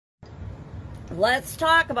Let's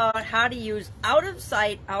talk about how to use out of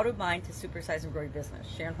sight, out of mind to supersize and grow your business.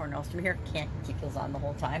 Sharon Horne-Ellstrom here. Can't keep those on the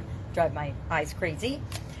whole time. Drive my eyes crazy.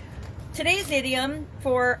 Today's idiom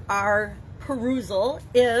for our perusal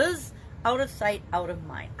is out of sight, out of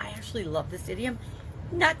mind. I actually love this idiom,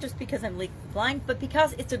 not just because I'm legally blind, but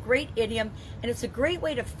because it's a great idiom and it's a great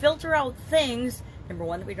way to filter out things, number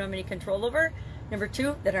one, that we don't have any control over, number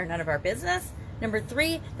two, that are none of our business, number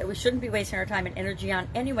three, that we shouldn't be wasting our time and energy on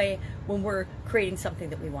anyway when we're creating something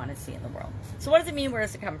that we want to see in the world. So what does it mean? Where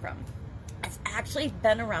does it come from? It's actually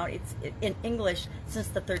been around, it's in English since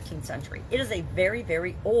the 13th century. It is a very,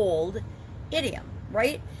 very old idiom,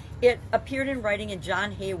 right? It appeared in writing in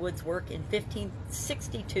John Haywood's work in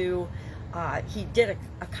 1562. He did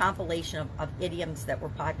a compilation of idioms that were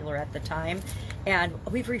popular at the time, and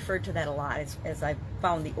we've referred to that a lot as I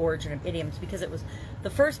found the origin of idioms, because it was the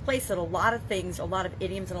first place that a lot of things, a lot of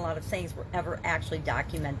idioms and a lot of sayings were ever actually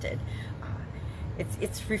documented.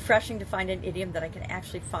 It's refreshing to find an idiom that I can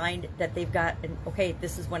actually find that they've got, okay,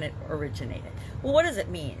 this is when it originated. Well, what does it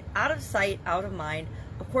mean? Out of sight, out of mind,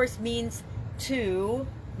 of course, means to,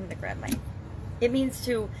 I'm going to grab my, it means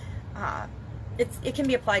to, it can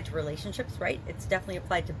be applied to relationships, right? It's definitely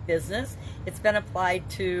applied to business. It's been applied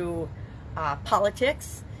to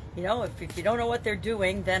politics. You know, if you don't know what they're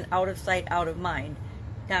doing, then out of sight, out of mind.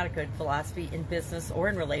 Not a good philosophy in business or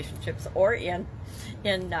in relationships or in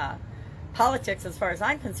politics as far as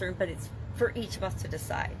I'm concerned, but it's for each of us to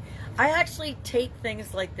decide. I actually take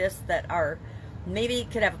things like this that are maybe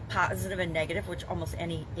could have a positive and negative, which almost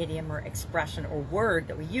any idiom or expression or word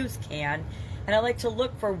that we use can. And I like to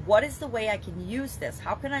look for what is the way I can use this.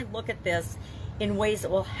 How can I look at this in ways that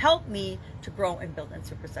will help me to grow and build and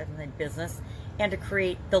supersize my business and to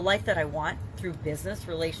create the life that I want through business,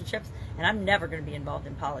 relationships, and I'm never going to be involved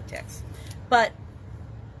in politics. But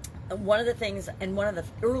one of the things, and one of the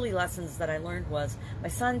early lessons that I learned was my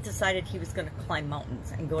son decided he was going to climb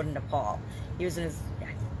mountains and go to Nepal. He was in his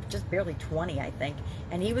just barely 20, I think,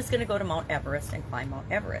 and he was going to go to Mount Everest and climb Mount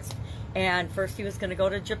Everest. And first he was going to go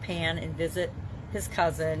to Japan and visit his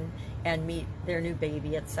cousin and meet their new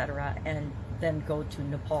baby, etc., and then go to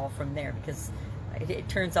Nepal from there, because it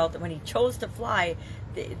turns out that when he chose to fly,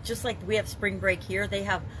 just like we have spring break here, they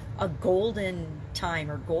have a golden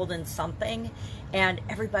time or golden something, and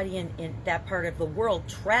everybody in that part of the world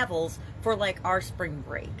travels for like our spring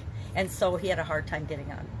break. And so he had a hard time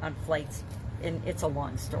getting on flights, and it's a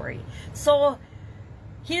long story. So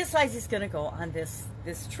he decides he's going to go on this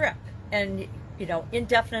trip, and you know,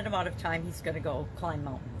 indefinite amount of time he's going to go climb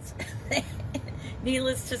mountains.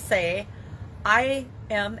 Needless to say, I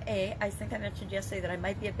think I mentioned yesterday that I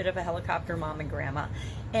might be a bit of a helicopter mom and grandma,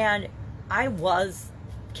 and I was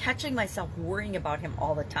catching myself worrying about him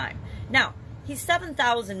all the time. Now, he's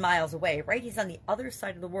 7,000 miles away, right? He's on the other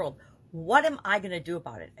side of the world. What am I going to do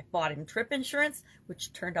about it? I bought him trip insurance,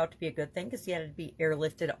 which turned out to be a good thing because he had to be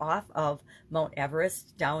airlifted off of Mount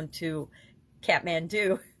Everest down to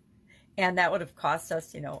Kathmandu. And that would have cost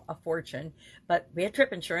us, you know, a fortune. But we had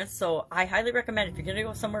trip insurance, so I highly recommend if you're going to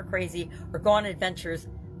go somewhere crazy or go on adventures,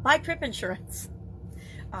 buy trip insurance.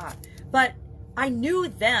 But I knew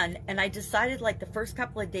then, and I decided like the first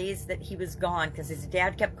couple of days that he was gone, because his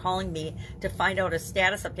dad kept calling me to find out a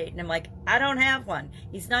status update, and I'm like, I don't have one.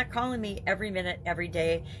 He's not calling me every minute, every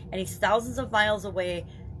day, and he's thousands of miles away.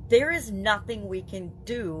 There is nothing we can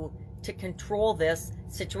do to control this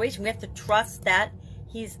situation. We have to trust that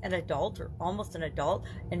he's an adult or almost an adult,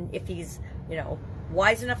 and if he's, you know,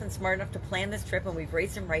 wise enough and smart enough to plan this trip and we've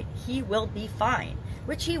raised him right, he will be fine,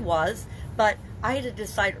 which he was. But I had to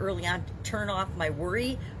decide early on to turn off my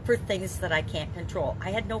worry for things that I can't control.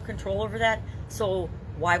 I had no control over that, so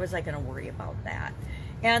why was I going to worry about that?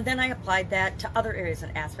 And then I applied that to other areas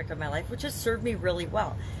and aspects of my life, which has served me really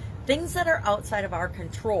well. Things that are outside of our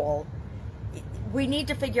control, we need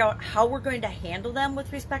to figure out how we're going to handle them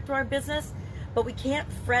with respect to our business. But we can't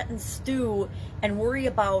fret and stew and worry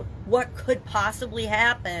about what could possibly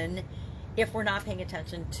happen if we're not paying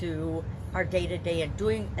attention to our day-to-day and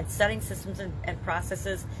doing and setting systems and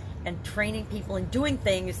processes and training people and doing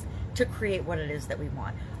things to create what it is that we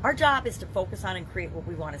want. Our job is to focus on and create what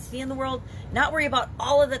we want to see in the world, not worry about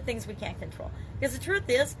all of the things we can't control. Because the truth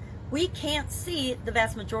is, we can't see the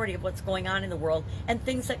vast majority of what's going on in the world and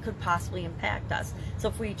things that could possibly impact us. So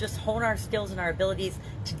if we just hone our skills and our abilities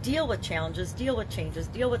to deal with challenges, deal with changes,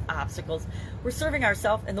 deal with obstacles, we're serving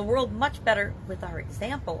ourselves and the world much better with our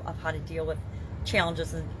example of how to deal with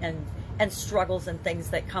challenges and struggles and things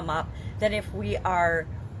that come up than if we are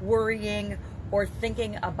worrying or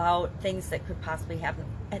thinking about things that could possibly happen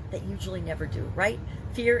that usually never do, right?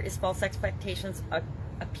 Fear is false expectations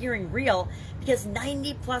appearing real, because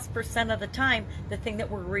 90+% of the time, the thing that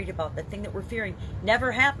we're worried about, the thing that we're fearing,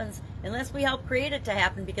 never happens unless we help create it to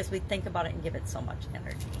happen because we think about it and give it so much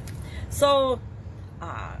energy. So,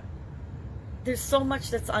 there's so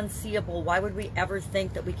much that's unseeable. Why would we ever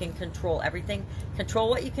think that we can control everything? Control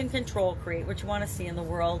what you can control, create what you want to see in the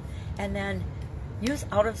world, and then use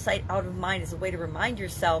out of sight, out of mind as a way to remind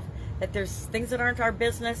yourself that there's things that aren't our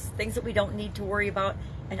business, things that we don't need to worry about.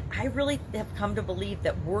 And I really have come to believe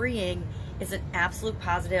that worrying is an absolute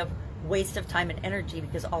positive waste of time and energy,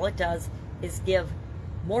 because all it does is give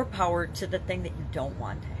more power to the thing that you don't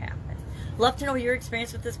want to happen. Love to know your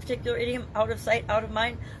experience with this particular idiom, out of sight, out of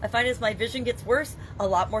mind. I find as my vision gets worse, a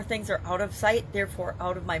lot more things are out of sight, therefore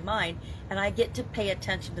out of my mind, and I get to pay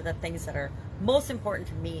attention to the things that are most important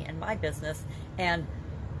to me and my business, and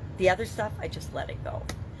the other stuff, I just let it go. All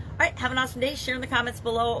right, have an awesome day. Share in the comments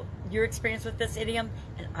below your experience with this idiom,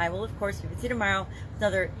 and I will, of course, be with you tomorrow with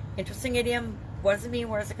another interesting idiom. What does it mean?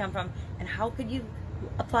 Where does it come from? And how could you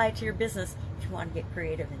apply it to your business if you want to get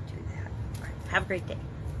creative and do that? All right, have a great day.